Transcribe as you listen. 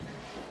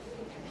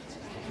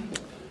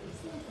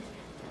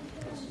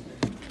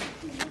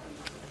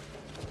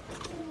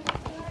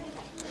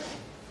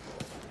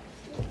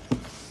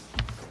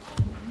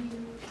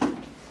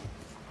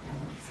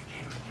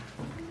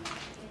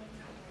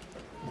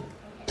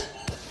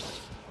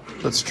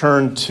Let's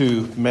turn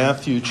to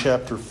Matthew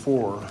chapter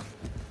 4.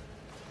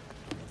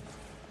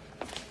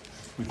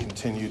 We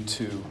continue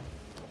to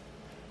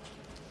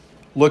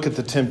look at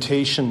the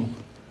temptation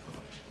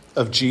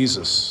of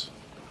Jesus.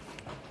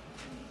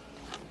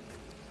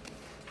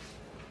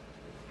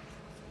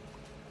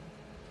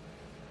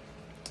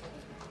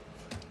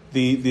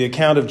 The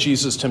account of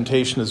Jesus'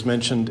 temptation is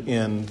mentioned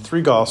in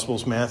three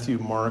Gospels, Matthew,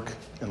 Mark,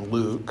 and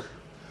Luke.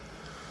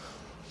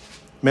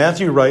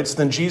 Matthew writes,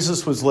 "Then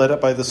Jesus was led up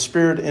by the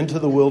Spirit into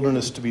the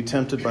wilderness to be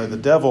tempted by the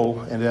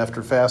devil, and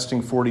after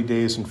fasting 40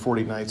 days and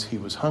 40 nights he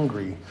was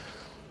hungry.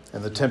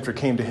 And the tempter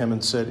came to him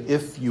and said,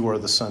 'If you are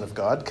the Son of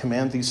God,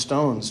 command these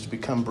stones to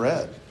become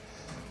bread.'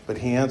 But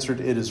he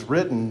answered, 'It is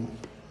written,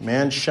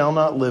 man shall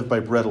not live by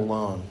bread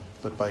alone,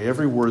 but by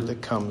every word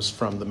that comes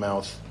from the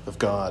mouth of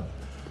God.'"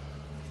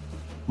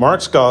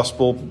 Mark's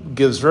gospel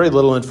gives very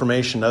little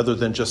information other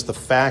than just the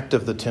fact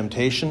of the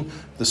temptation.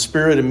 The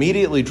Spirit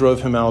immediately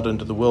drove him out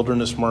into the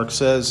wilderness, Mark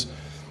says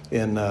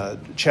in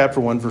chapter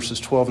 1, verses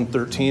 12 and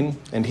 13.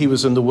 "And he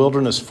was in the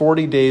wilderness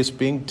 40 days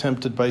being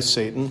tempted by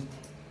Satan.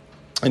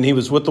 And he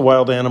was with the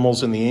wild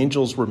animals, and the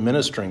angels were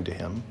ministering to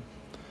him."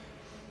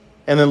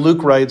 And then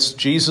Luke writes,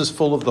 "Jesus,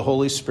 full of the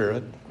Holy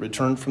Spirit,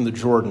 returned from the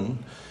Jordan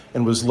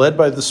and was led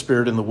by the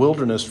Spirit in the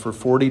wilderness for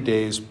 40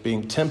 days,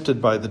 being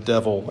tempted by the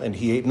devil. And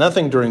he ate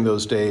nothing during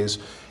those days,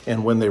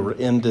 and when they were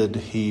ended,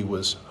 he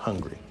was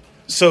hungry."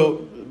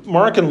 So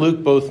Mark and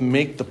Luke both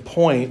make the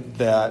point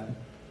that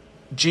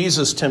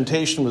Jesus'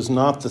 temptation was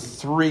not the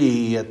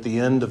three at the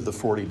end of the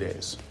 40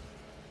 days.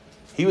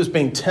 He was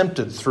being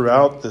tempted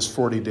throughout this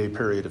 40-day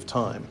period of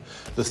time.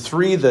 The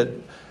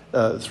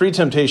three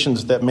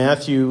temptations that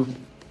Matthew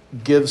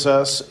gives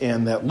us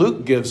and that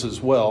Luke gives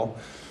as well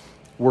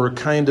were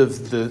kind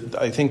of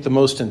the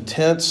most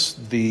intense,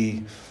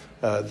 the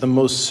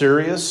most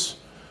serious,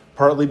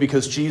 partly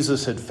because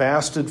Jesus had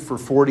fasted for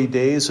 40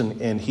 days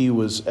and he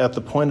was at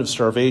the point of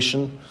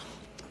starvation,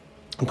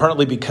 and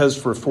partly because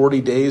for 40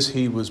 days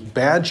he was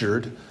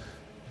badgered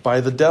by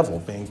the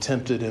devil, being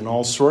tempted in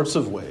all sorts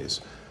of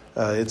ways.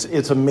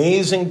 It's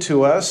amazing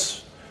to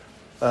us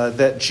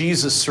that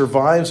Jesus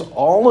survives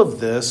all of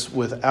this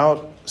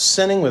without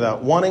sinning,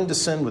 without wanting to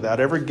sin, without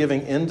ever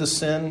giving in to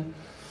sin.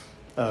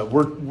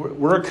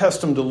 We're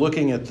accustomed to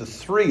looking at the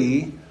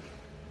three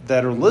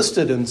that are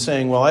listed and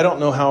saying, well, I don't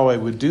know how I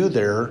would do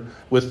there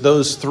with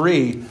those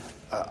three.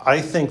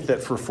 I think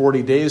that for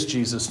 40 days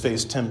Jesus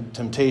faced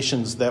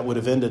temptations that would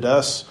have ended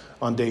us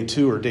on day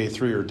 2 or day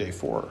 3 or day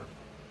 4.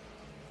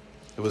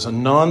 It was a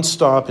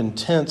nonstop,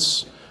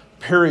 intense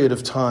period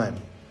of time.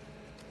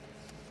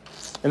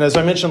 And as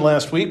I mentioned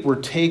last week, we're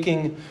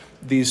taking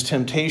these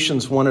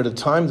temptations one at a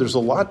time. There's a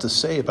lot to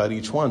say about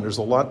each one. There's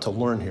a lot to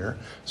learn here.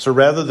 So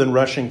rather than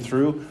rushing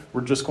through,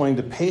 we're just going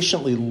to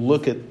patiently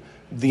look at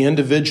the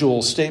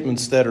individual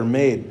statements that are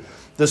made.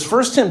 This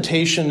first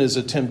temptation is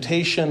a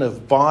temptation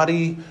of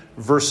body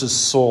versus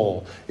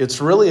soul.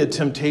 It's really a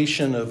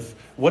temptation of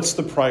what's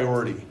the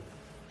priority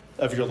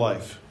of your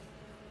life.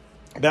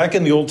 Back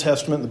in the Old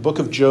Testament, the book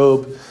of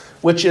Job,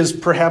 which is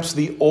perhaps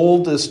the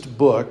oldest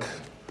book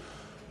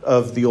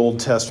of the Old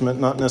Testament,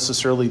 not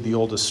necessarily the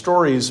oldest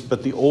stories,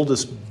 but the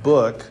oldest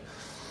book.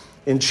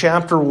 In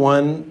chapter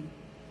 1,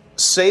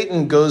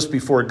 Satan goes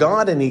before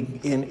God and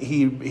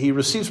he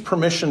receives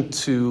permission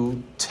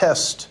to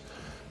test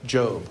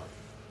Job.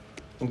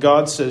 And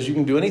God says, you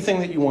can do anything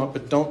that you want,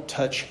 but don't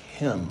touch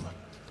him.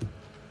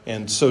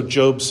 And so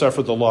Job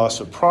suffered the loss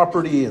of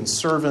property and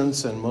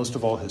servants and most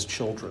of all his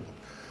children.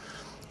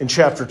 In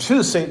chapter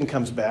 2, Satan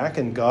comes back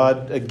and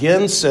God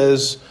again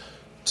says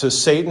to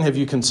Satan, "Have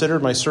you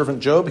considered my servant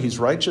Job? He's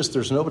righteous.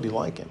 There's nobody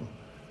like him."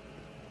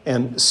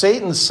 And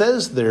Satan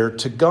says there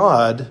to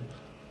God,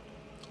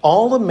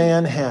 all a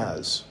man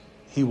has,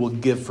 he will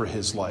give for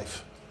his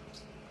life.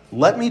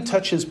 Let me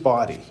touch his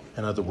body,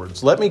 in other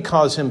words. Let me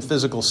cause him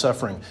physical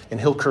suffering,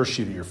 and he'll curse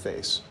you to your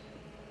face.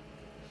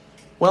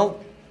 Well,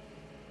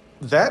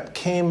 that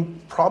came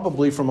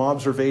probably from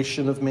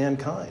observation of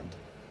mankind.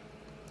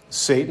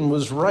 Satan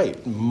was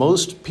right.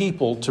 Most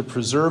people, to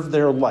preserve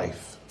their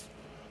life,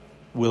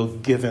 will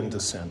give in to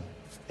sin.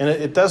 And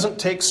it doesn't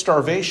take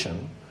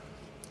starvation.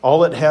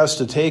 All it has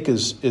to take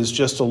is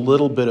just a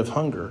little bit of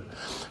hunger.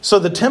 So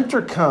the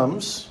tempter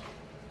comes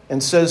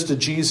and says to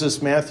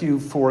Jesus, Matthew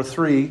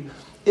 4:3,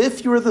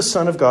 "If you are the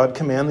Son of God,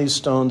 command these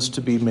stones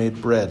to be made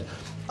bread."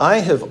 I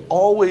have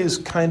always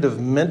kind of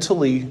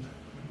mentally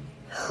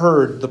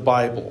heard the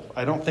Bible.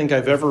 I don't think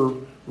I've ever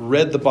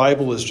read the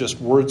Bible as just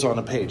words on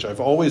a page.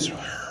 I've always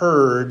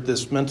heard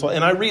this mental,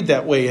 and I read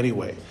that way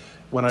anyway.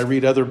 When I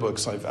read other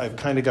books, I've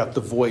kind of got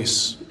the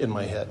voice in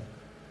my head.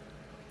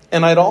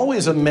 And I'd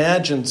always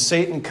imagined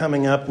Satan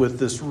coming up with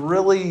this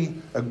really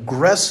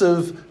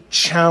aggressive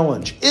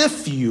challenge.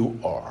 If you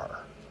are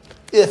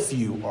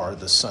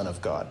the Son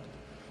of God,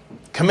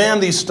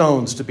 command these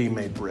stones to be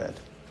made bread.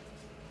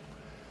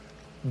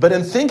 But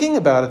in thinking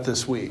about it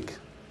this week,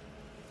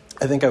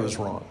 I think I was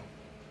wrong.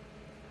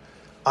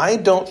 I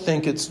don't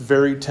think it's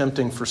very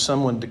tempting for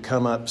someone to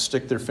come up,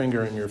 stick their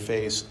finger in your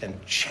face,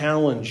 and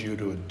challenge you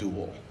to a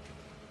duel.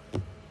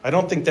 I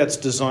don't think that's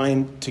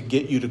designed to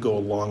get you to go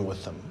along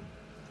with them.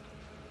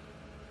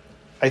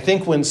 I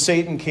think when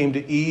Satan came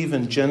to Eve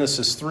in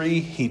Genesis 3,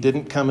 he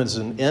didn't come as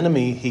an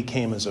enemy, he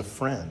came as a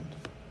friend.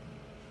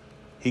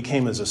 He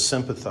came as a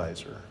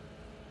sympathizer.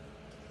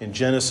 In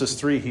Genesis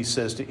 3, he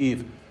says to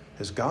Eve,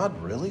 has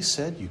God really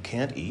said you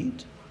can't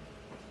eat?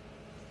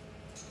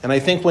 And I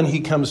think when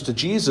he comes to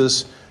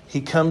Jesus,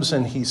 he comes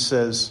and he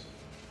says,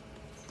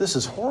 this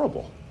is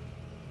horrible.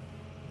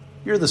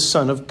 You're the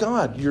Son of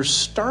God. You're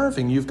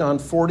starving. You've gone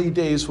 40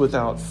 days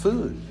without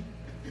food.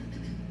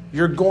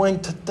 You're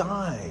going to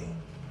die.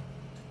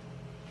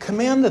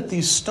 Command that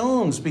these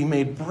stones be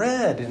made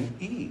bread and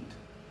eat.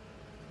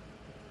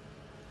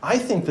 I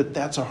think that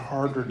that's a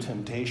harder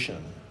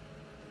temptation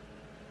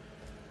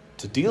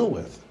to deal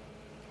with.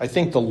 I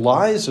think the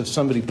lies of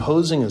somebody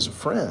posing as a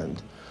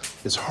friend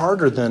is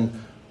harder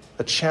than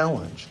a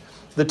challenge.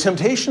 The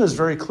temptation is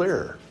very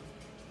clear.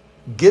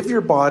 Give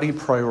your body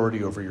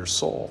priority over your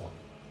soul.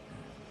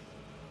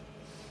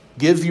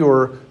 Give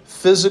your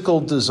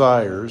physical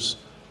desires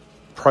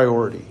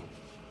priority.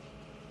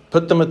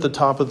 Put them at the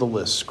top of the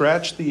list.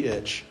 Scratch the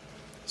itch.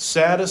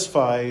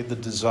 Satisfy the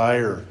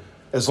desire.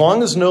 As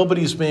long as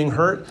nobody's being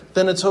hurt,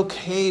 then it's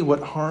okay.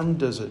 What harm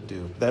does it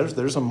do?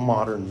 There's a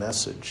modern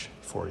message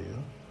for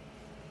you.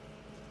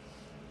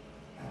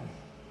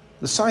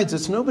 Besides,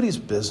 it's nobody's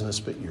business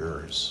but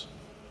yours.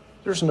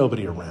 There's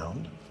nobody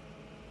around.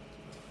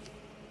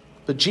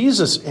 But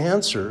Jesus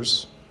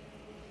answers,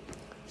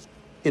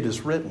 it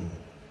is written,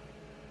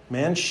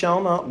 man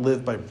shall not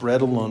live by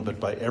bread alone, but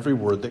by every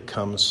word that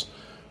comes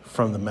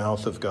from the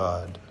mouth of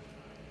God.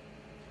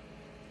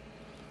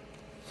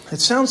 It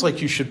sounds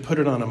like you should put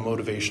it on a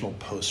motivational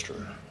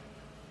poster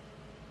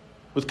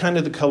with kind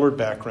of the colored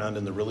background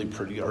and the really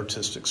pretty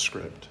artistic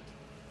script.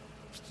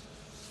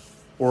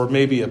 Or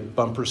maybe a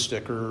bumper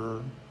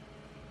sticker,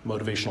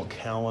 motivational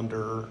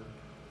calendar.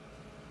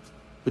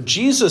 But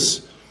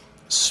Jesus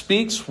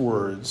speaks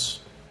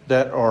words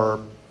that are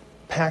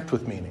packed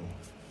with meaning.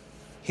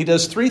 He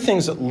does three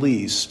things at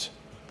least.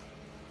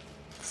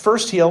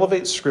 First, he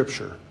elevates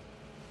Scripture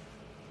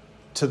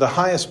to the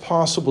highest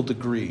possible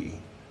degree.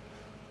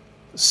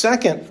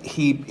 Second,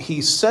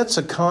 he sets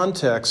a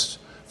context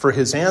for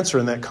his answer,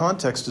 and that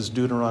context is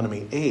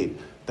Deuteronomy 8.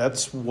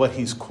 That's what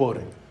he's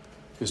quoting,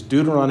 is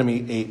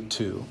Deuteronomy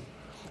 8:2.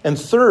 And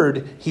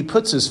third, he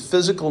puts his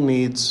physical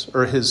needs,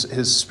 or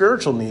his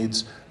spiritual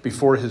needs,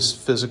 before his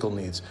physical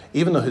needs,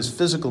 even though his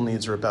physical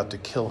needs are about to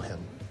kill him.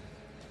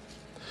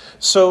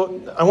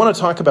 So I want to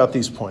talk about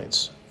these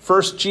points.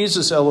 First,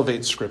 Jesus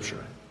elevates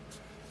Scripture.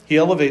 He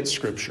elevates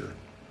Scripture.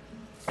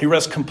 He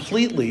rests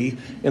completely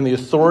in the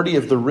authority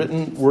of the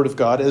written Word of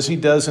God, as he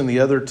does in the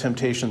other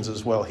temptations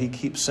as well. He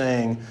keeps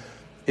saying,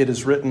 it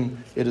is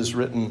written, it is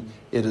written,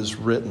 it is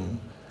written.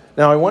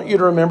 Now, I want you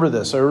to remember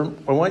this. I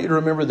want you to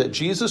remember that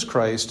Jesus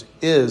Christ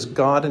is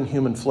God in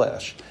human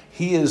flesh.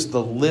 He is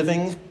the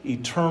living,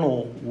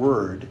 eternal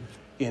Word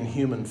in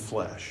human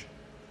flesh.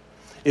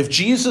 If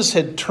Jesus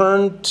had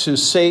turned to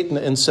Satan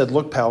and said,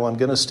 look, pal, I'm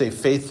going to stay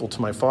faithful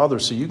to my Father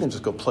so you can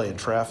just go play in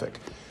traffic,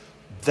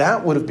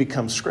 that would have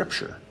become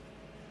Scripture.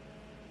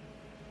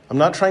 I'm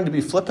not trying to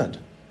be flippant.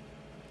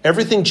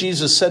 Everything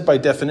Jesus said by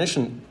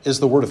definition is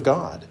the Word of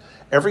God.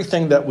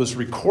 Everything that was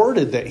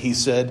recorded that he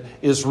said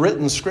is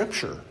written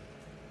Scripture.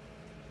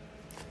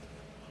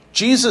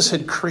 Jesus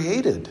had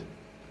created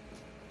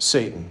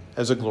Satan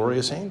as a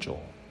glorious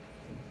angel.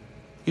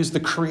 He's the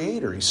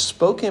creator. He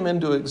spoke him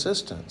into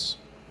existence.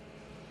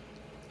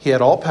 He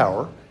had all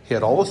power. He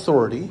had all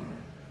authority.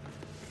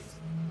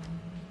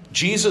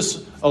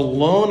 Jesus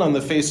alone on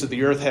the face of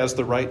the earth has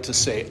the right to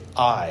say,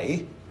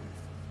 I,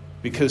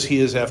 because he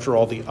is, after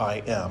all, the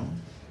I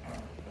am.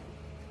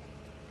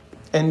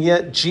 And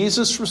yet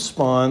Jesus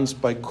responds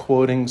by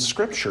quoting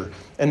Scripture.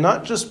 And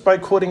not just by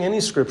quoting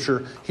any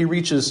Scripture, he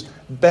reaches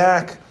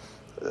back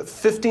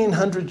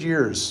 1,500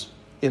 years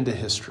into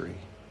history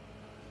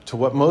to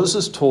what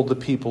Moses told the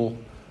people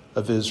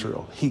of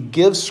Israel. He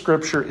gives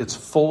Scripture its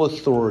full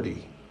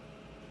authority.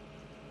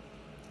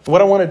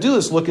 What I want to do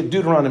is look at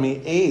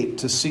Deuteronomy 8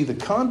 to see the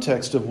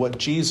context of what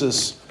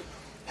Jesus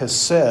has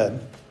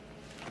said.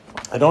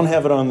 I don't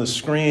have it on the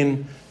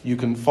screen. You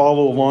can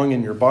follow along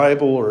in your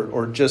Bible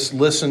or just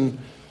listen.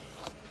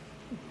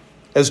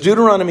 As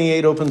Deuteronomy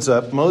 8 opens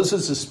up,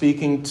 Moses is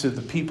speaking to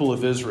the people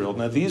of Israel.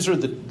 Now, these are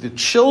the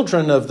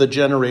children of the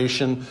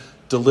generation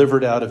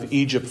delivered out of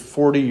Egypt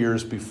 40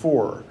 years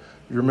before.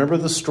 You remember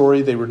the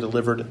story? They were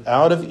delivered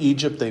out of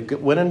Egypt. They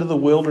went into the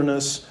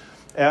wilderness.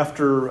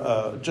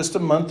 After just a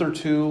month or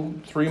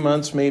 2, 3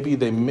 months maybe,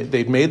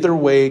 they'd made their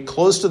way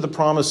close to the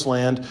promised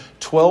land.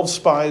 12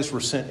 spies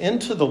were sent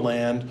into the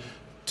land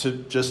to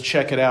just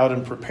check it out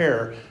and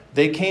prepare.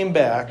 They came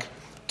back.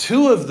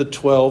 2 of the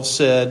 12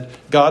 said,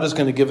 God is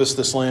going to give us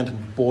this land,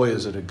 and boy,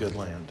 is it a good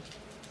land.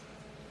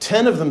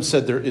 10 of them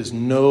said, there is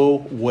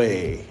no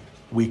way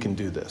we can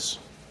do this.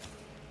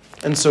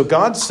 And so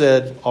God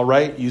said, all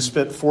right, you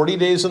spent 40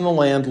 days in the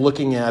land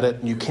looking at it,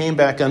 and you came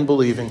back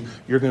unbelieving.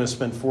 You're going to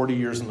spend 40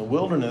 years in the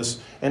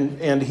wilderness.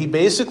 And he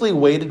basically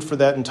waited for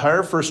that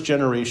entire first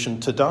generation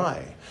to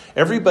die.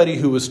 Everybody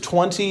who was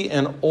 20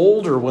 and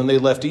older when they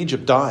left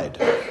Egypt died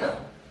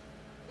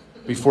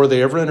before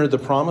they ever entered the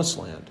promised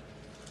land.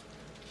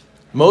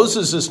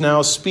 Moses is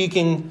now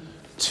speaking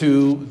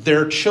to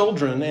their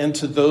children and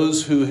to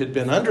those who had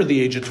been under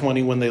the age of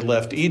 20 when they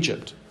left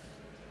Egypt.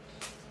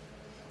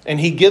 And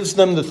he gives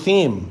them the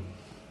theme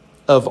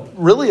of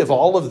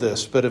all of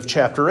this, but of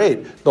chapter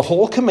 8. The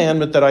whole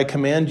commandment that I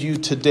command you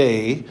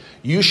today,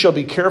 you shall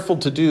be careful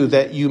to do,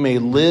 that you may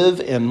live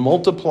and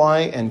multiply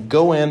and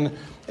go in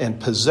and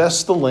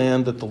possess the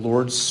land that the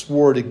Lord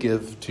swore to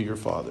give to your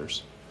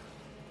fathers.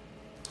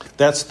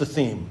 That's the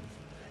theme.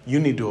 You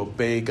need to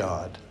obey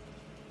God.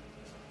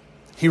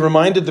 He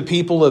reminded the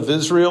people of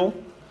Israel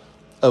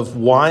of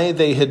why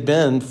they had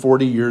been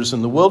 40 years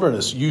in the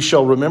wilderness. You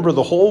shall remember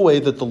the whole way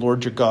that the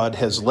Lord your God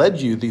has led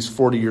you these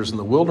 40 years in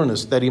the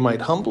wilderness, that he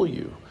might humble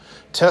you,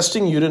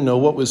 testing you to know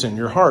what was in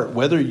your heart,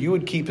 whether you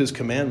would keep his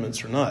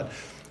commandments or not.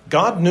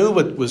 God knew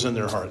what was in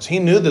their hearts. He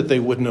knew that they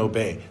wouldn't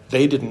obey.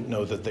 They didn't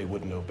know that they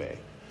wouldn't obey.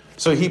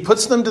 So he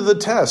puts them to the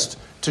test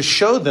to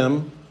show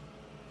them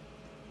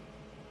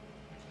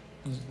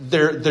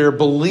their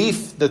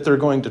belief that they're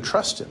going to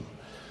trust him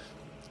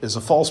is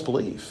a false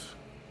belief.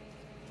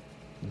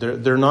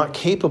 They're not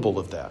capable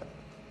of that.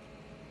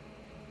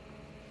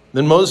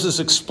 Then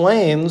Moses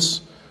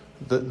explains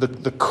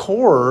the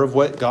core of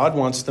what God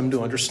wants them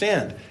to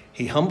understand.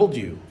 He humbled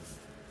you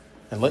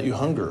and let you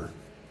hunger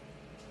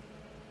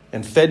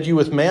and fed you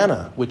with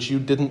manna, which you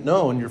didn't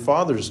know and your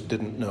fathers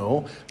didn't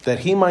know, that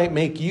he might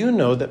make you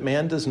know that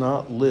man does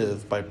not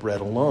live by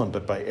bread alone,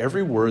 but by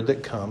every word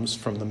that comes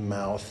from the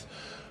mouth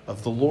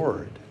of the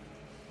Lord.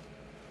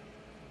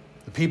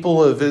 The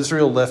people of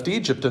Israel left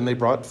Egypt and they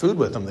brought food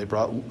with them. They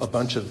brought a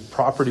bunch of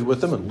property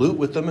with them and loot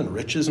with them and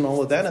riches and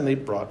all of that, and they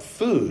brought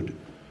food.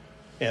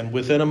 And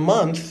within a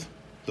month,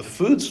 the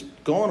food's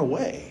gone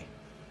away.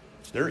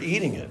 They're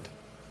eating it.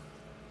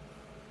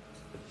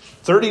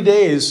 30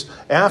 days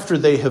after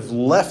they have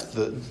left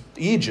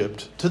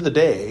Egypt to the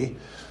day,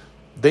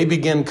 they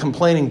begin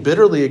complaining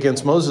bitterly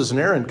against Moses and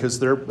Aaron because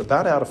they're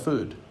about out of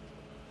food.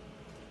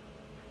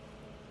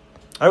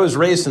 I was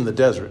raised in the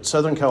desert.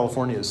 Southern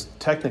California is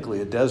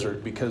technically a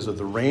desert because of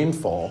the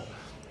rainfall.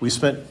 We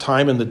spent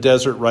time in the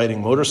desert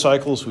riding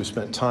motorcycles. We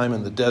spent time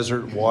in the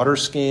desert water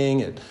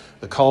skiing at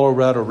the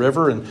Colorado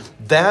River. And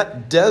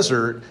that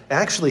desert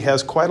actually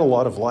has quite a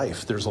lot of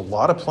life. There's a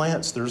lot of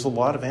plants. There's a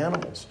lot of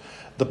animals.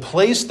 The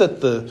place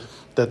that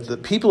the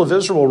people of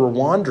Israel were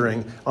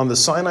wandering on the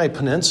Sinai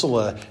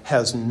Peninsula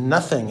has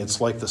nothing. It's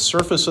like the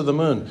surface of the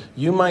moon.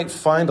 You might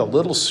find a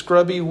little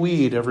scrubby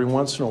weed every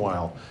once in a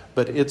while,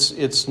 but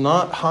it's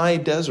not high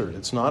desert.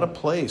 It's not a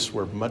place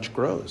where much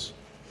grows.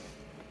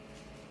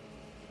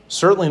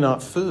 Certainly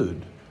not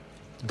food.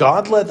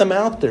 God led them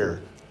out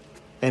there,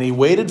 and he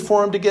waited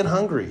for them to get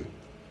hungry.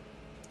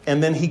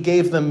 And then he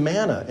gave them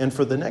manna. And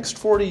for the next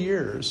 40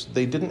 years,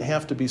 they didn't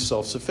have to be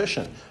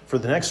self-sufficient. For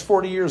the next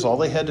 40 years, all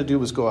they had to do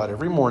was go out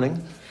every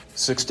morning,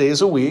 6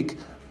 days a week,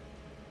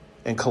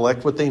 and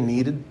collect what they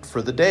needed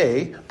for the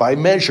day. By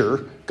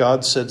measure,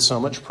 God said so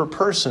much per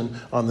person.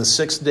 On the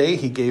sixth day,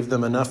 he gave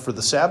them enough for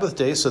the Sabbath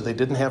day, so they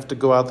didn't have to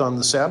go out on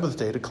the Sabbath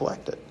day to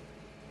collect it.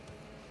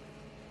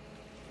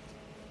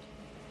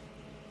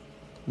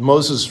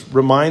 Moses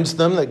reminds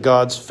them that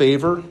God's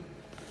favor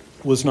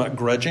was not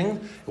grudging,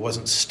 it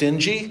wasn't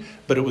stingy,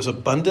 but it was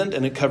abundant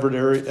and it covered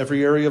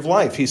every area of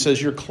life. He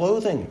says your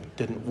clothing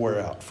didn't wear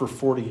out for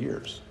 40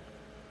 years.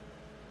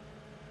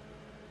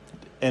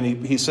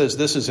 And he says,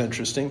 this is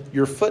interesting,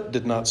 your foot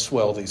did not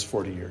swell these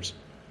 40 years.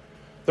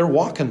 They're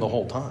walking the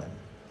whole time.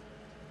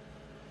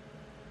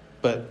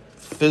 But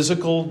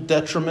physical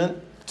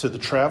detriment to the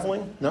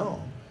traveling?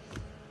 No.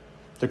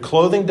 Their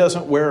clothing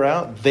doesn't wear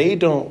out. They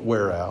don't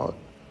wear out.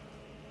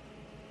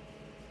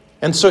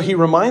 And so he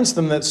reminds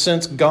them that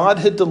since God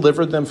had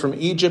delivered them from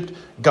Egypt,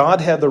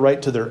 God had the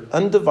right to their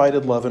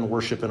undivided love and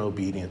worship and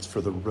obedience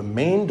for the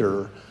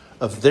remainder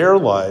of their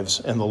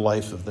lives and the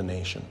life of the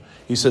nation.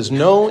 He says,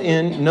 know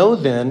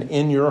then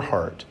in your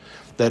heart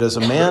that as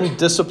a man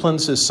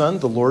disciplines his son,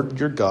 the Lord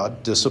your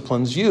God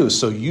disciplines you.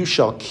 So you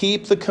shall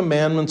keep the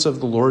commandments of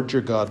the Lord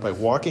your God by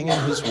walking in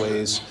his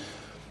ways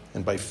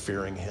and by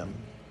fearing him.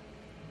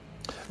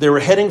 They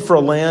were heading for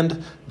a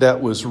land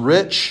that was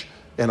rich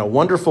and a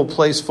wonderful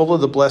place full of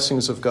the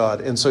blessings of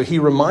God. And so he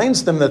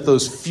reminds them that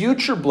those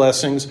future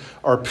blessings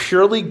are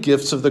purely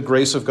gifts of the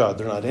grace of God.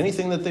 They're not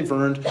anything that they've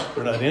earned.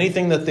 They're not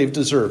anything that they've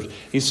deserved.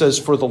 He says,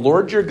 for the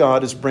Lord your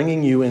God is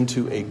bringing you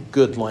into a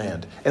good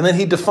land. And then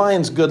he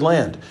defines good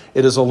land.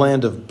 It is a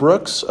land of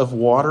brooks, of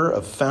water,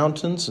 of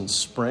fountains and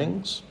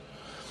springs,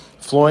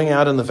 flowing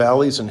out in the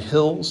valleys and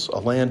hills, a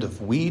land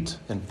of wheat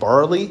and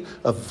barley,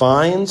 of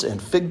vines and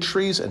fig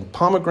trees and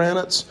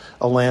pomegranates,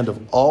 a land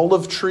of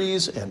olive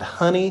trees and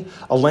honey,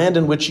 a land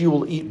in which you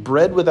will eat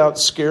bread without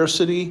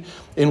scarcity,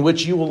 in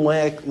which you will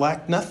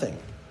lack nothing,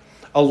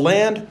 A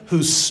land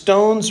whose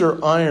stones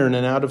are iron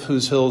and out of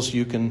whose hills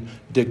you can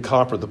dig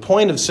copper. The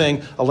point of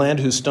saying a land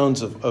whose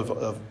stones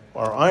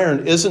are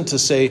iron isn't to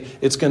say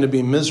it's going to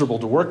be miserable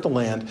to work the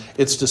land.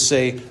 It's to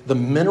say the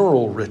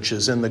mineral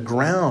riches in the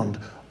ground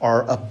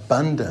are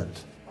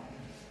abundant.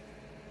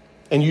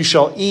 And you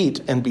shall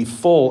eat and be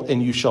full,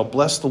 and you shall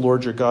bless the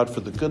Lord your God for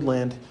the good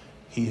land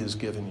he has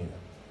given you.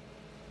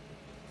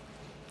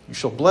 You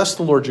shall bless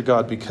the Lord your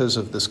God because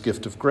of this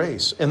gift of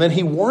grace. And then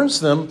he warns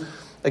them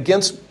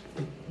against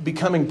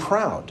becoming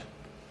proud.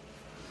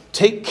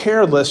 Take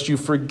care lest you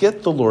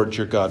forget the Lord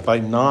your God by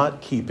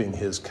not keeping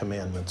his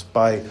commandments,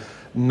 by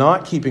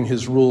not keeping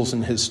his rules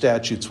and his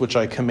statutes, which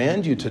I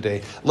command you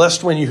today,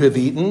 lest when you have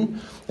eaten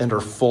and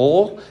are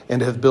full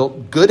and have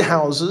built good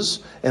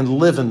houses and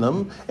live in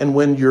them, and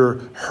when your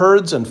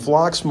herds and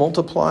flocks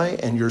multiply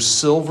and your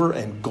silver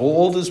and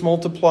gold is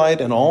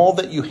multiplied and all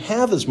that you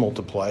have is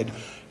multiplied,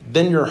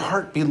 then your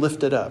heart be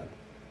lifted up.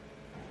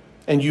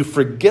 And you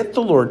forget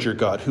the Lord your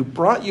God, who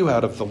brought you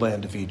out of the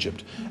land of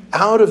Egypt,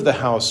 out of the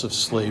house of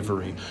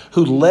slavery,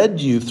 who led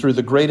you through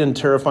the great and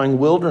terrifying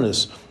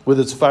wilderness with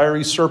its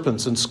fiery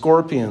serpents and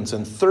scorpions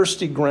and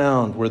thirsty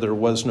ground where there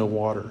was no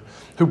water,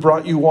 who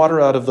brought you water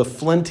out of the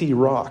flinty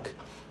rock,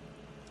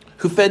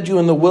 who fed you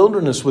in the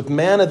wilderness with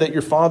manna that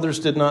your fathers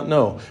did not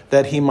know,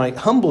 that he might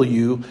humble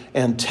you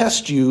and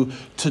test you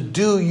to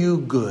do you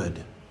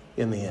good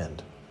in the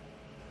end.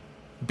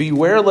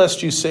 Beware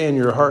lest you say in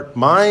your heart,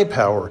 my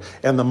power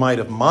and the might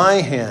of my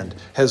hand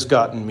has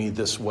gotten me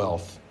this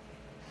wealth.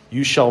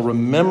 You shall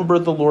remember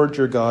the Lord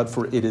your God,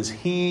 for it is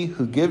he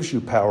who gives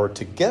you power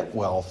to get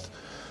wealth,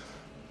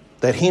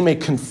 that he may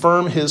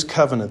confirm his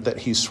covenant that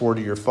he swore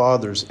to your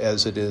fathers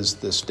as it is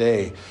this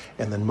day.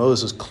 And then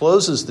Moses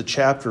closes the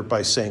chapter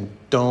by saying,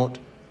 don't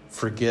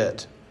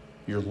forget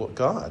your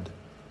God.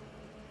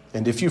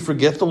 And if you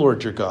forget the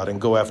Lord your God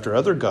and go after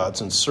other gods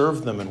and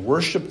serve them and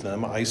worship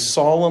them, I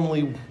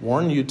solemnly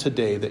warn you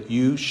today that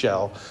you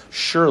shall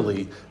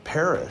surely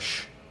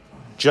perish.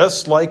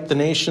 Just like the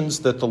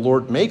nations that the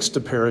Lord makes to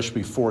perish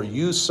before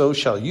you, so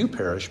shall you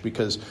perish,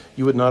 because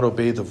you would not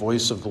obey the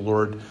voice of the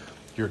Lord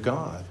your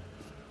God.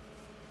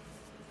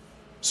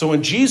 So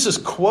when Jesus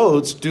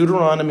quotes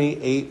Deuteronomy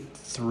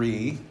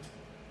 8:3,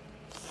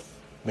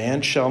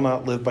 man shall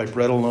not live by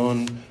bread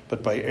alone,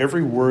 but by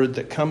every word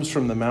that comes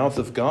from the mouth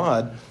of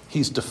God,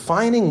 he's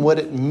defining what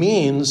it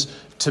means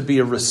to be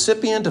a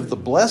recipient of the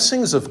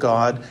blessings of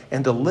God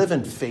and to live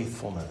in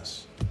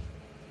faithfulness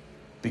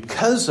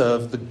because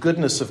of the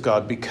goodness of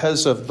God,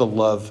 because of the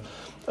love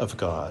of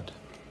God.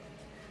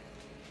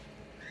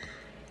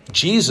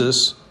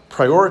 Jesus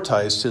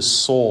prioritized his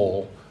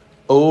soul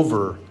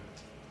over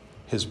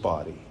his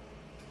body.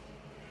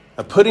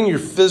 Now, putting your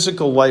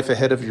physical life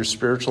ahead of your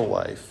spiritual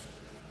life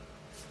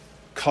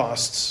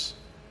costs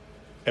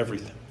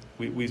everything.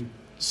 We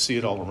see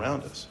it all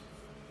around us.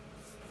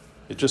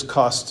 It just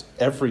costs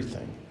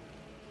everything.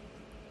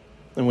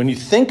 And when you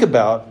think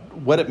about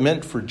what it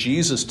meant for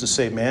Jesus to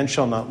say, man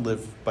shall not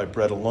live by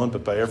bread alone,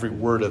 but by every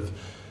word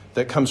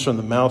that comes from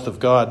the mouth of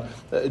God,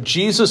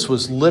 Jesus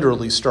was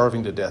literally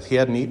starving to death. He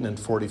hadn't eaten in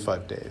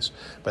 45 days.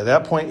 By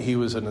that point, he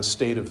was in a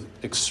state of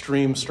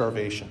extreme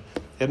starvation.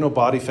 He had no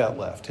body fat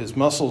left. His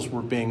muscles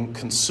were being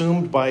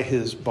consumed by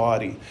his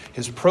body.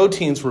 His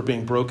proteins were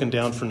being broken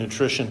down for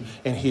nutrition,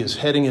 and he is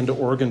heading into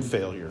organ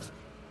failure.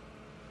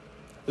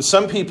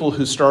 Some people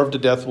who starve to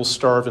death will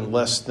starve in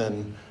less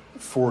than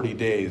 40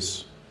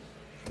 days.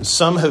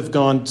 Some have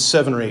gone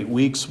 7 or 8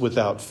 weeks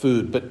without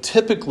food, but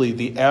typically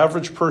the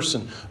average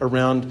person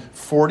around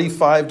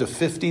 45 to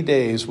 50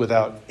 days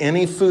without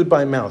any food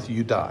by mouth,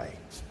 you die.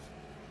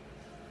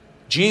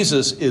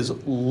 Jesus is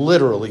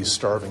literally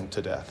starving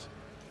to death.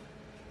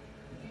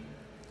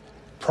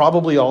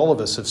 Probably all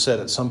of us have said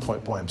at some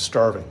point, boy, I'm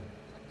starving.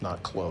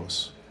 Not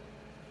close.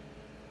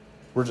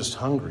 We're just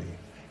hungry.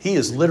 He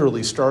is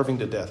literally starving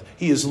to death.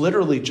 He is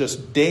literally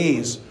just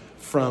days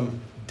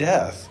from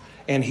death.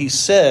 And he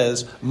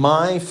says,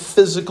 my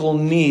physical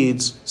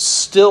needs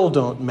still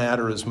don't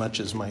matter as much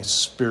as my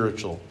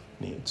spiritual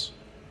needs.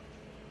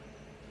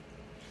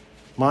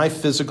 My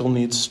physical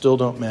needs still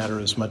don't matter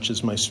as much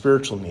as my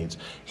spiritual needs.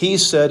 He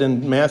said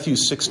in Matthew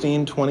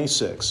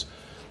 16:26,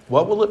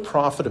 what will it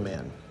profit a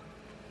man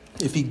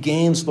if he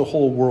gains the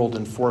whole world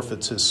and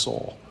forfeits his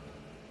soul?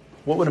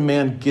 What would a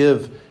man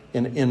give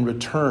in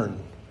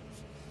return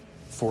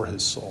for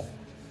his soul?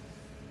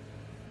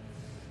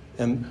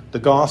 And the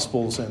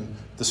Gospels and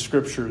the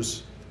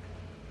Scriptures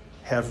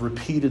have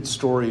repeated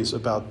stories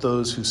about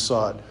those who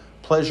sought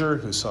pleasure,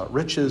 who sought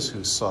riches,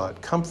 who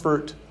sought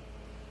comfort,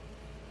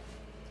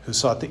 who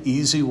sought the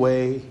easy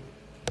way,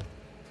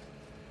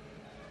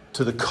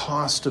 to the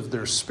cost of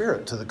their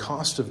spirit, to the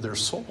cost of their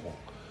soul,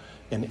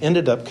 and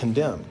ended up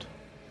condemned.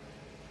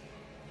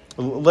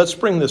 Let's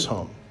bring this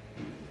home.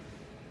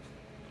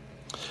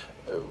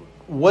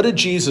 What did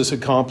Jesus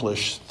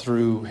accomplish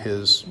through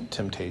his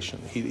temptation?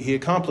 He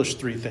accomplished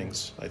 3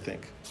 things, I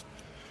think.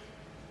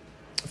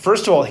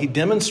 First of all, he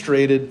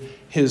demonstrated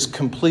his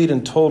complete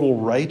and total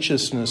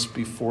righteousness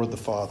before the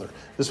Father.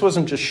 This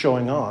wasn't just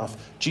showing off.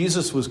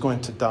 Jesus was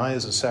going to die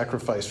as a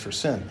sacrifice for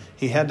sin.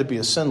 He had to be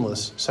a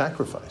sinless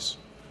sacrifice.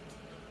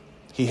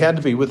 He had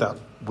to be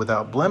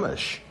without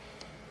blemish.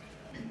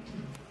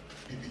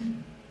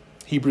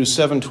 Hebrews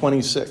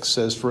 7:26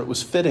 says, "For it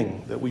was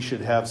fitting that we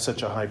should have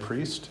such a high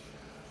priest,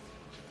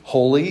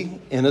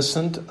 holy,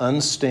 innocent,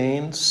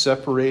 unstained,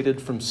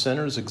 separated from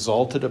sinners,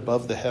 exalted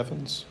above the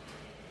heavens."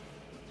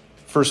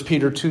 1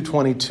 Peter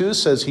 2:22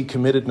 says he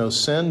committed no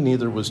sin,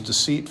 neither was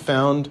deceit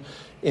found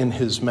in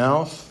his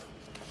mouth.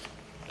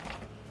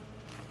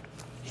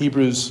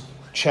 Hebrews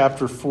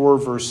chapter 4,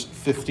 verse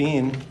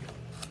 15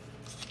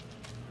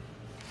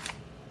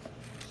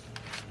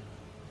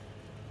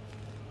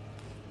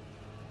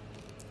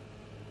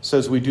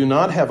 says, "We do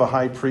not have a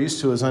high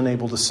priest who is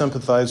unable to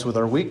sympathize with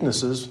our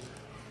weaknesses,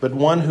 but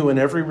one who in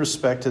every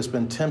respect has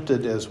been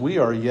tempted as we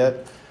are,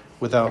 yet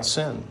without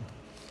sin."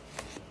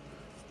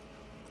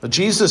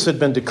 Jesus had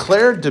been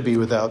declared to be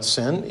without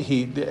sin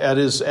at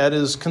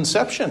his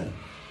conception.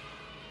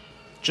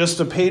 Just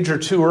a page or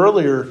two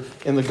earlier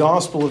in the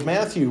Gospel of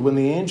Matthew, when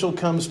the angel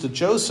comes to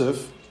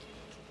Joseph,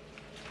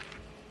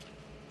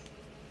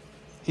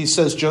 he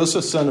says,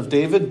 "Joseph, son of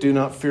David, do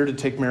not fear to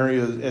take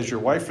Mary as your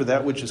wife, for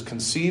that which is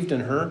conceived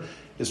in her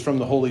is from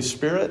the Holy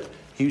Spirit.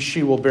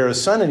 She will bear a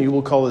son, and you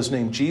will call his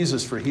name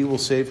Jesus, for he will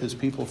save his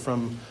people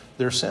from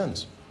their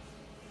sins."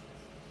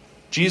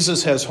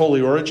 Jesus has holy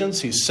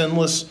origins. He's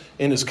sinless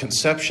in his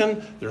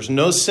conception. There's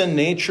no sin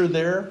nature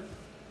there.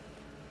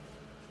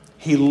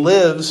 He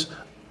lives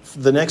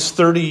the next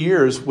 30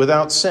 years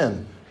without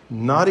sin,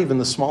 not even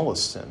the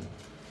smallest sin.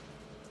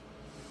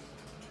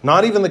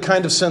 Not even the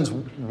kind of sins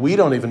we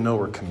don't even know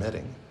we're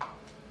committing.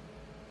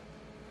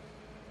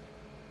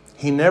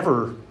 He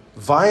never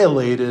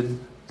violated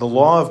the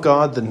law of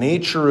God, the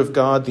nature of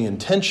God, the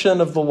intention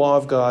of the law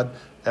of God,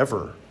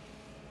 ever.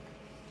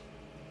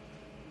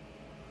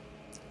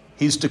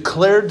 He's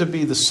declared to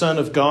be the Son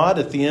of God.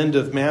 At the end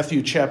of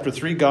Matthew chapter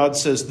 3, God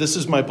says, "This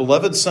is my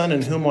beloved Son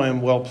in whom I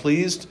am well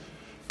pleased."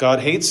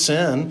 God hates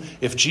sin.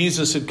 If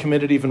Jesus had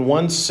committed even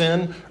one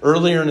sin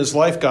earlier in his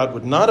life, God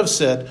would not have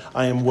said,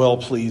 "I am well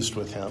pleased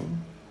with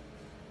him."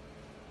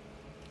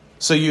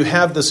 So you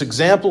have this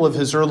example of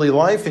his early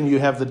life, and you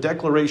have the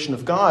declaration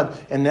of God,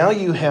 and now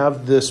you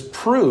have this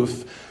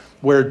proof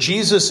where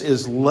Jesus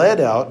is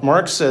led out.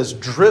 Mark says,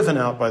 driven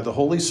out by the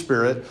Holy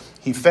Spirit.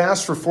 He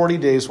fasts for 40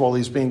 days while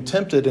he's being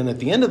tempted, and at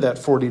the end of that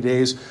 40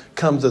 days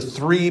come the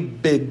three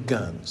big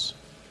guns.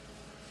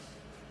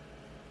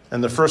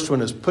 And the first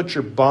one is, put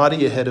your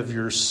body ahead of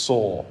your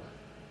soul.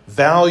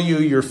 Value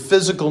your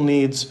physical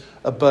needs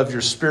above your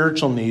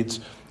spiritual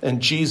needs.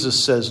 And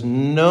Jesus says,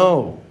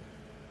 no,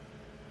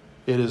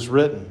 it is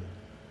written.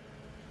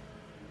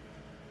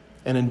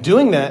 And in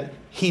doing that,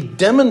 he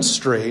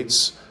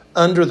demonstrates,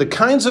 under the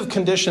kinds of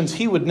conditions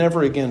he would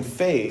never again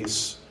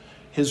face,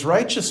 his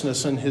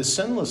righteousness and his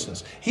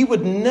sinlessness. He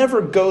would never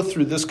go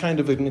through this kind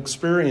of an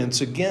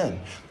experience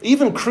again.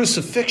 Even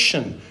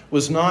crucifixion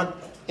was not,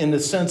 in a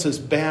sense, as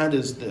bad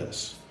as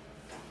this.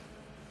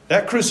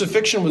 That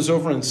crucifixion was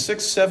over in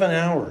 6-7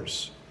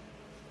 hours.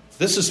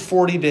 This is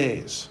 40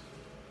 days.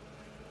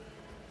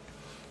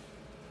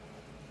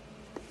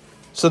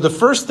 So the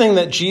first thing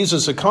that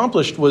Jesus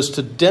accomplished was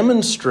to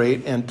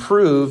demonstrate and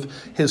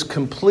prove his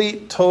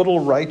complete,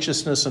 total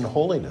righteousness and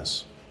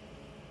holiness.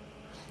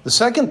 The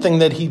second thing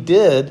that he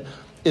did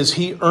is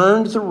he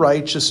earned the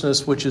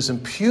righteousness which is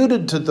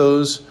imputed to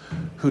those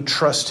who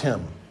trust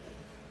him.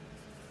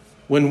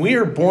 When we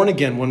are born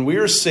again, when we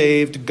are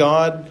saved,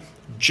 God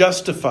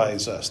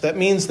justifies us. That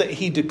means that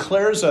he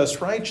declares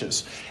us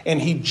righteous.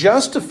 And he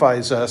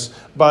justifies us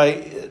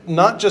by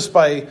not just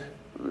by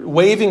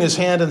waving his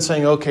hand and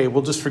saying, okay,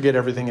 we'll just forget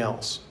everything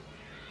else.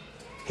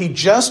 He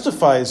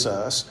justifies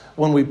us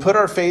when we put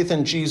our faith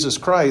in Jesus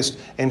Christ,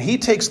 and he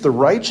takes the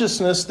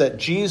righteousness that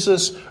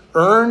Jesus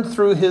earned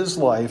through his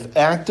life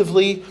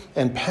actively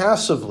and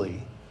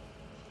passively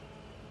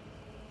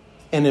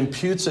and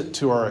imputes it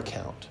to our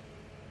account.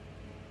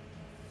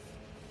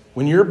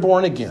 When you're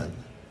born again,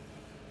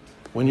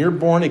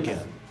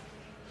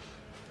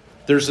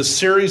 there's a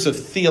series of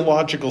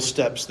theological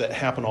steps that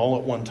happen all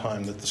at one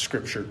time that the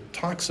Scripture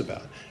talks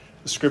about.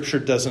 The Scripture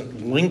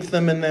doesn't link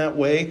them in that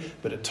way,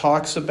 but it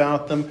talks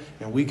about them,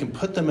 and we can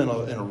put them in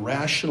a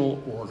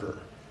rational order.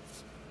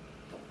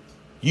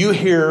 You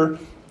hear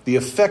the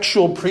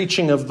effectual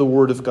preaching of the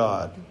Word of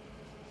God.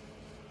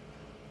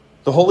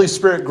 The Holy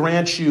Spirit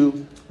grants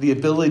you the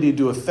ability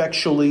to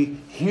effectually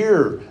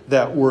hear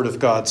that Word of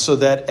God so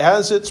that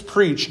as it's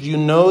preached, you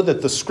know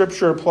that the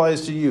Scripture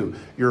applies to you.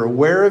 You're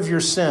aware of your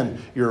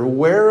sin. You're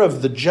aware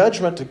of the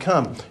judgment to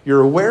come.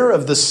 You're aware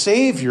of the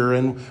Savior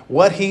and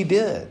what he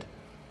did.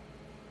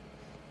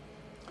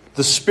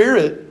 The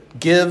Spirit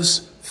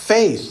gives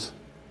faith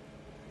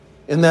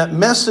in that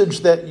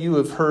message that you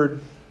have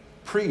heard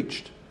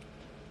preached.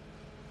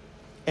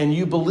 And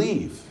you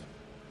believe.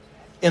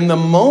 In the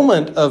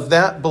moment of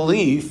that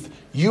belief,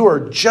 you are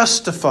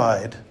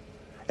justified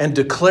and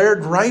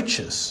declared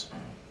righteous.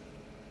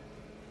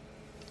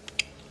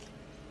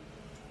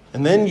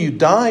 And then you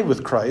die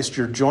with Christ.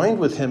 You're joined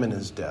with him in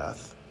his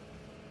death.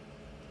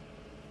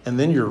 And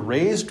then you're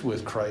raised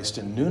with Christ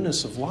in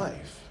newness of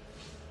life.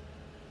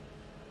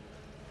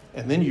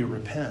 And then you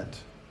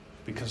repent.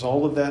 Because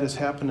all of that has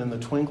happened in the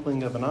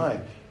twinkling of an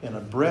eye. In a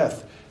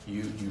breath,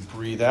 you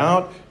breathe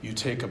out, you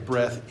take a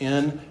breath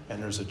in,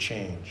 and there's a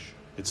change.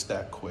 It's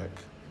that quick.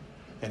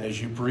 And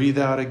as you breathe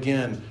out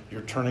again,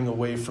 you're turning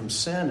away from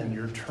sin and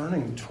you're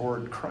turning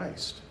toward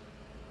Christ.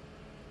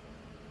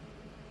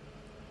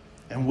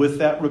 And with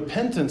that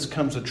repentance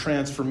comes a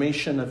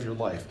transformation of your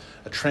life,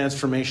 a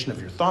transformation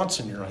of your thoughts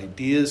and your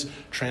ideas,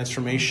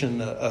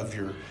 transformation of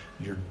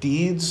your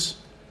deeds.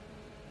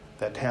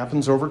 That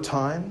happens over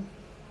time.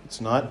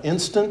 It's not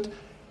instant.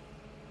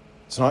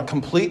 It's not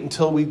complete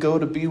until we go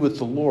to be with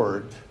the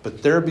Lord,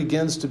 but there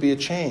begins to be a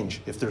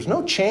change. If there's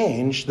no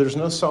change, there's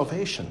no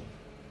salvation.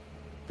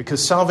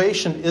 Because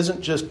salvation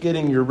isn't just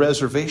getting your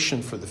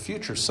reservation for the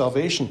future.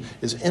 Salvation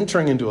is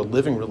entering into a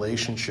living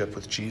relationship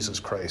with Jesus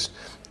Christ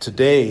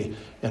today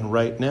and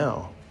right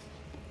now.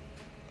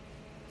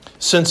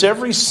 Since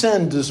every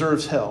sin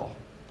deserves hell,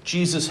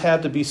 Jesus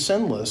had to be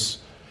sinless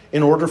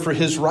in order for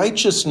his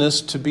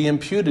righteousness to be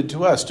imputed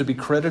to us, to be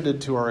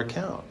credited to our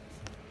account.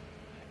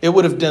 It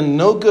would have done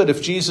no good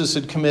if Jesus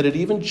had committed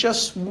even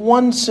just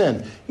one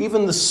sin,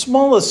 even the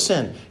smallest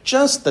sin,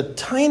 just the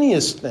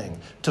tiniest thing,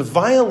 to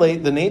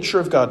violate the nature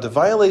of God, to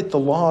violate the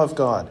law of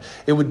God.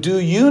 It would do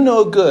you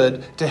no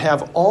good to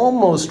have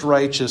almost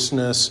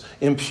righteousness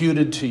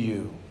imputed to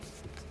you.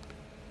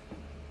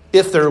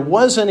 If there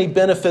was any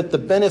benefit, the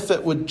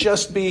benefit would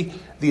just be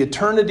the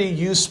eternity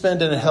you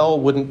spend in hell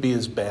wouldn't be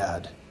as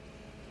bad.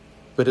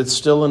 But it's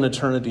still an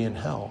eternity in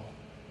hell.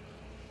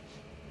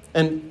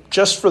 And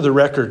just for the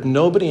record,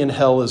 nobody in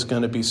hell is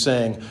going to be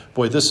saying,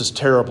 boy, this is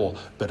terrible,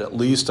 but at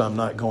least I'm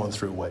not going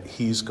through what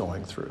he's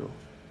going through.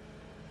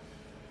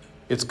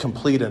 It's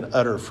complete and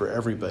utter for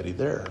everybody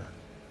there.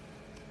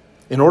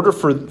 In order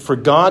for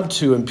God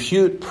to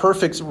impute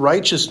perfect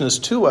righteousness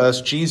to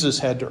us, Jesus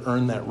had to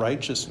earn that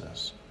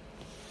righteousness.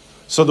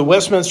 So the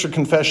Westminster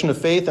Confession of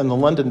Faith and the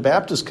London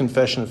Baptist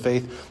Confession of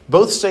Faith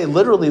both say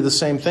literally the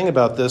same thing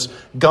about this.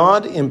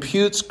 God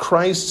imputes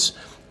Christ's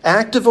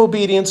active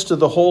obedience to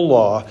the whole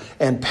law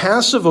and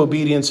passive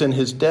obedience in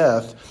his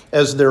death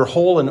as their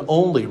whole and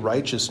only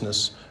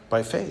righteousness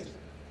by faith.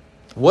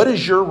 What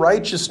is your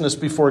righteousness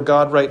before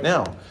God right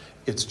now?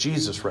 It's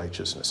Jesus'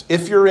 righteousness.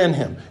 If you're in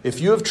him, if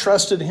you have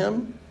trusted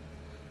him,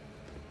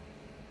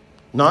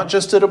 not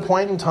just at a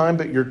point in time,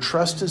 but your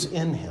trust is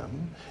in him.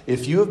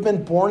 If you have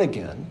been born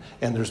again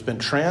and there's been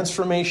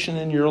transformation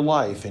in your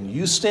life and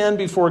you stand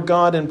before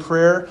God in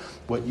prayer,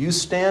 what you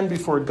stand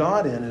before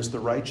God in is the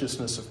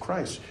righteousness of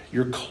Christ.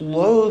 You're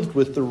clothed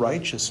with the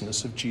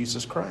righteousness of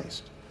Jesus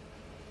Christ.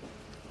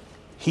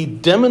 He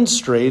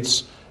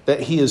demonstrates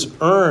that he has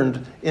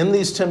earned in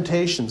these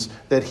temptations,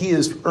 that he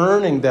is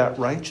earning that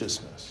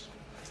righteousness.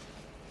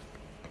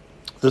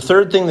 The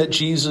third thing that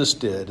Jesus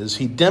did is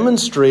he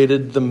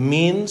demonstrated the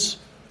means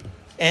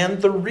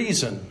and the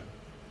reason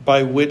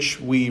by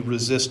which we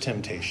resist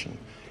temptation.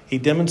 He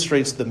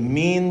demonstrates the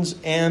means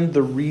and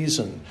the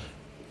reason.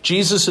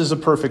 Jesus is a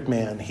perfect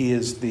man. He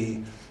is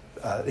the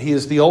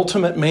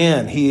ultimate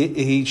man.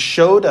 He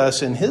showed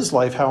us in his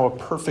life how a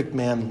perfect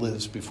man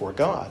lives before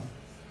God.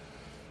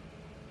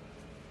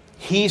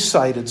 He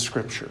cited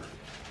Scripture.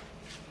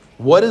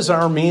 What is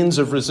our means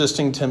of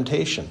resisting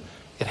temptation?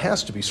 It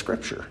has to be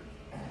Scripture.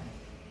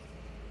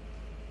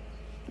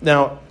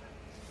 Now,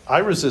 I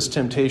resist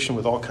temptation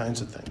with all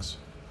kinds of things.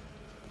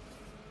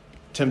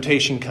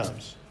 Temptation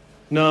comes.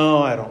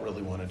 No, I don't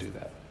really want to do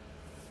that.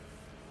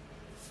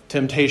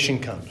 Temptation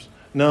comes.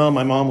 No,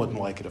 my mom wouldn't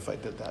like it if I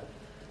did that.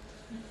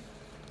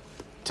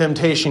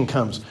 Temptation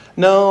comes.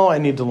 No, I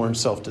need to learn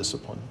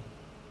self-discipline.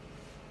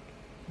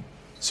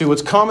 See,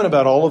 what's common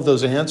about all of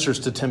those answers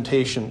to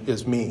temptation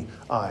is me,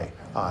 I.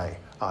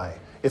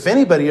 If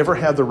anybody ever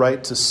had the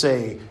right to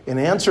say, in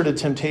answer to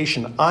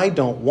temptation, I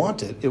don't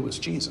want it, it was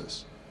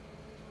Jesus.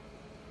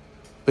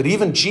 But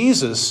even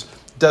Jesus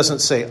doesn't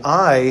say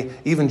I.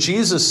 Even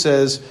Jesus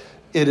says,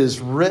 it is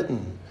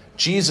written.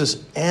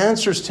 Jesus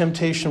answers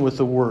temptation with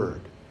the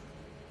word.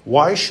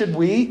 Why should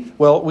we?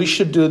 Well, we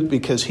should do it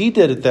because he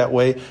did it that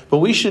way, but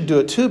we should do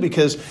it too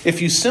because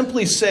if you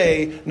simply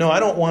say, no, I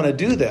don't want to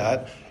do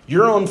that,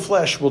 your own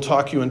flesh will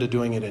talk you into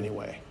doing it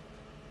anyway.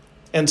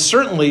 And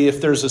certainly if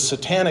there's a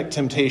satanic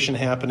temptation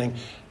happening,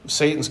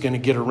 Satan's going to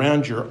get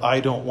around your I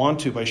don't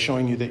want to by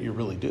showing you that you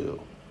really do.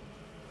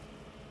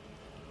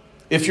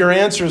 If your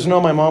answer is no,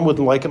 my mom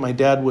wouldn't like it, my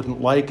dad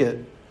wouldn't like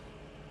it,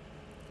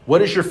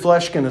 what is your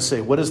flesh going to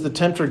say? What is the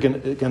tempter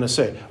going to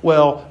say?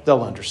 Well,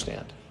 they'll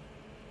understand.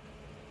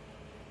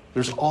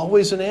 There's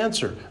always an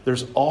answer.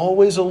 There's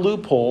always a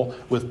loophole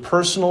with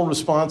personal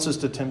responses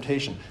to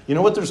temptation. You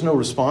know what there's no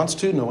response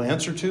to, no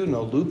answer to,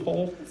 no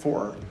loophole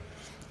for?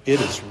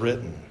 It is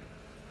written.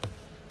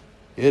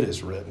 It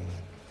is written.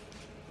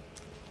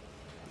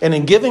 And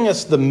in giving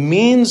us the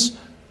means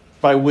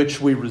by which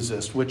we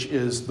resist, which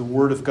is the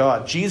Word of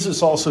God,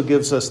 Jesus also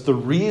gives us the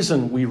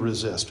reason we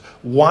resist.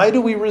 Why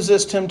do we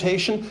resist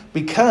temptation?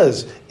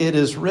 Because it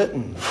is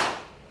written.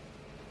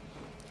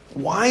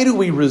 Why do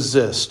we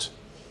resist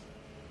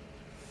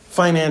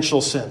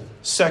financial sin,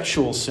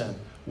 sexual sin?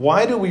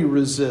 Why do we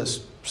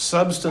resist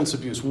substance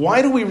abuse?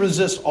 Why do we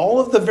resist all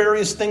of the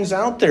various things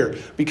out there?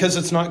 Because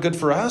it's not good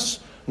for us?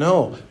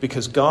 No,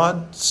 because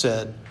God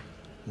said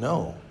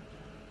no.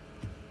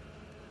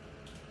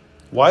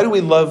 Why do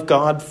we love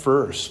God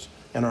first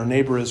and our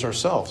neighbor as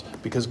ourselves?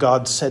 Because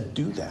God said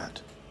do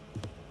that.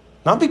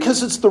 Not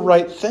because it's the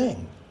right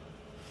thing,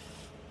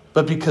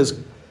 but because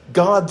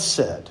God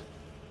said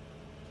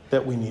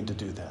that we need to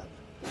do that.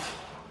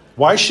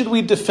 Why should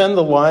we defend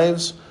the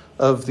lives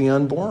of the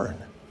unborn?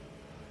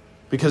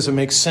 Because it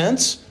makes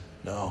sense?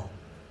 No.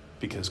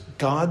 Because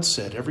God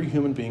said every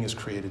human being is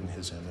created in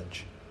his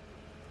image.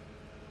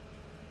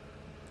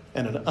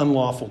 And an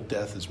unlawful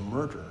death is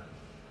murder.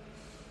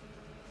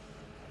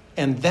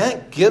 And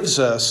that gives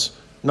us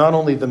not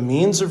only the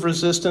means of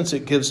resistance,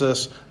 it gives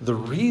us the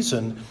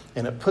reason,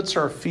 and it puts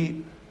our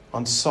feet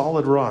on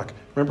solid rock.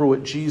 Remember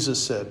what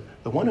Jesus said,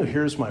 the one who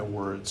hears my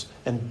words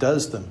and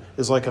does them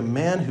is like a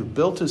man who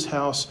built his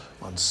house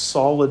on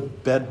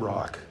solid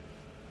bedrock.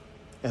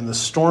 And the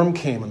storm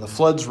came and the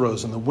floods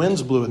rose and the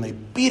winds blew and they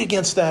beat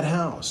against that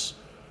house.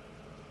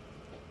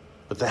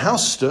 But the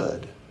house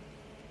stood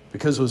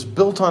because it was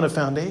built on a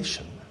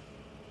foundation.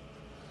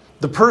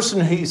 The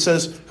person, he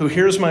says, who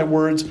hears my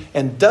words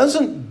and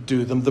doesn't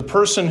do them, the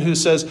person who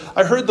says,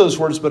 I heard those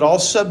words, but I'll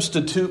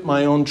substitute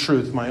my own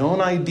truth, my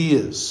own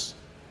ideas.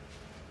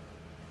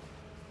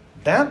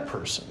 That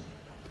person,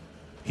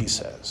 he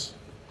says,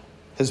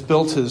 has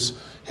built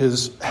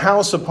his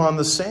house upon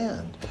the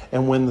sand.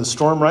 And when the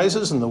storm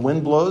rises and the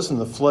wind blows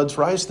and the floods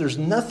rise, there's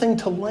nothing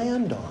to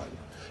land on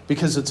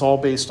because it's all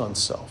based on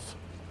self.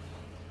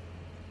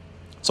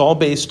 It's all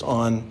based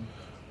on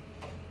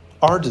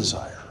our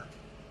desire,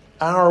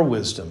 our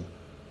wisdom,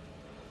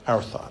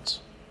 our thoughts.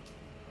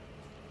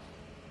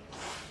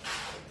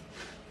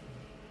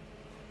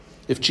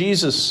 If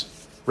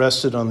Jesus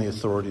rested on the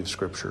authority of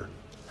Scripture,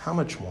 how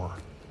much more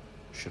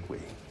should we?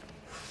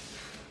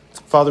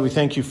 Father, we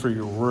thank you for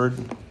your word,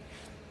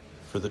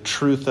 for the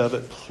truth of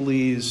it.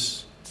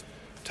 Please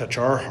touch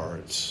our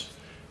hearts.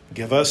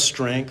 Give us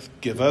strength,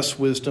 give us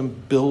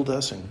wisdom, build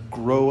us and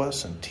grow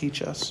us and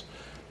teach us.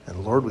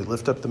 And Lord, we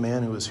lift up the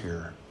man who is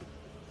here.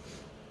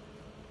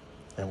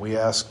 And we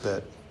ask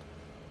that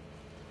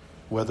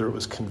whether it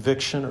was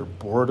conviction or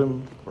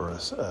boredom or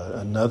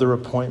another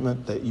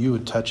appointment, that you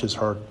would touch his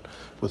heart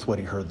with what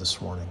he heard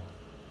this morning.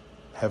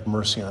 Have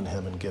mercy on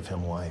him and give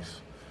him life.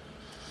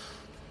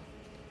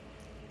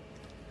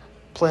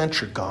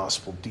 Plant your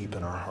gospel deep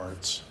in our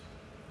hearts,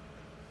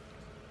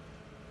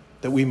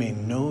 that we may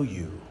know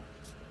you.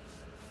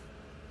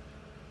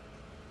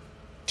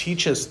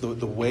 Teach us the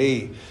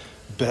way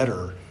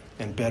better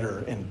and better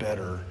and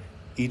better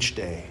each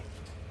day,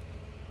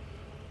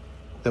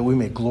 that we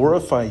may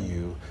glorify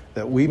you,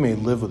 that we may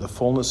live with the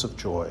fullness of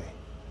joy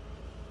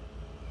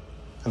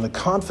and the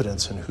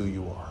confidence in who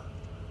you are.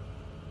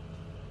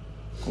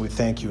 We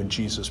thank you in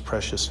Jesus'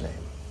 precious name.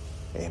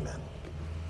 Amen.